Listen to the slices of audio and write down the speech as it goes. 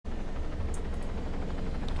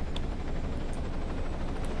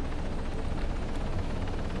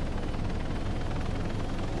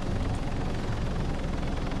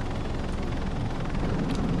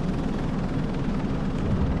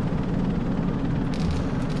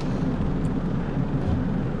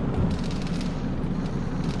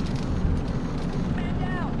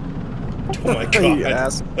my god. You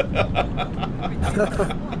ass.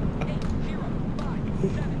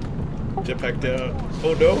 Jetpack down.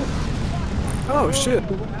 Oh no. Oh shit.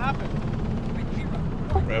 What happened?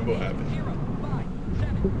 Rambo happened.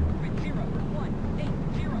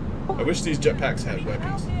 I wish these jetpacks had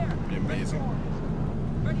weapons. It'd be amazing.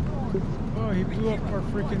 Oh, he blew up our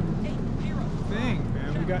freaking thing,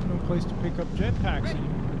 man. We got no place to pick up jetpacks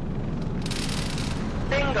anymore.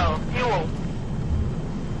 Bingo, fuel.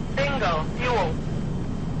 Bingo, fuel.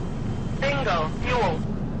 Bingo, fuel.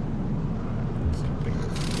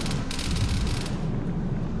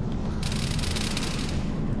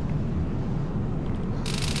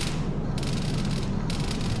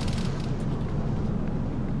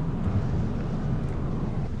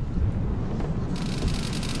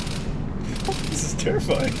 This is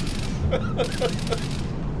terrifying.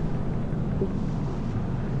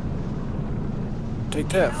 Take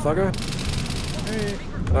that, fucker. Hey,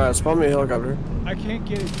 Alright, spawn me a helicopter. I can't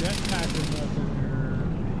get a jetpack or nothing or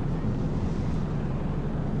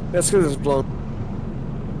That's because it's blown.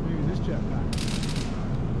 maybe this jetpack.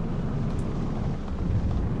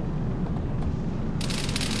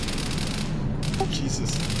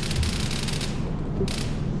 Jesus.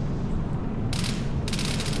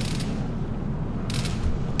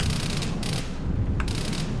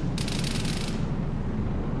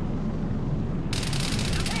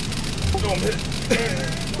 Oh, I'm hit.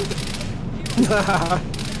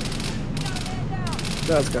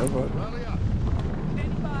 That's kind of fun.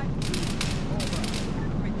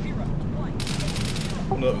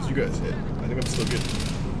 Oh no, it was you guys hit. I think I'm still good.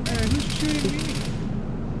 Man, who's shooting me?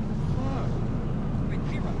 Fuck.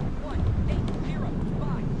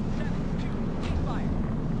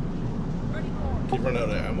 Can you run out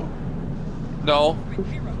of ammo? No.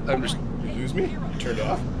 I'm just... You lose me? You turned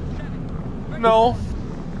off? No.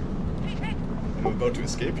 I'm about to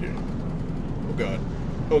escape here. Oh god.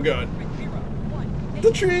 Oh god.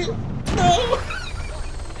 The tree! No!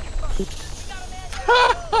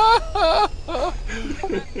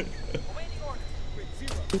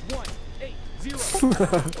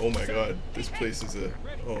 Oh my god. This place is a...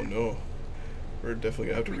 Oh no. We're definitely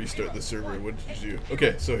gonna have to restart the server. What did you do?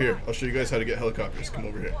 Okay, so here. I'll show you guys how to get helicopters. Come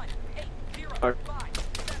over here. Alright.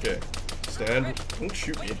 Okay. Stand. Don't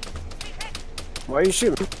shoot me. Why are you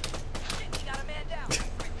shooting?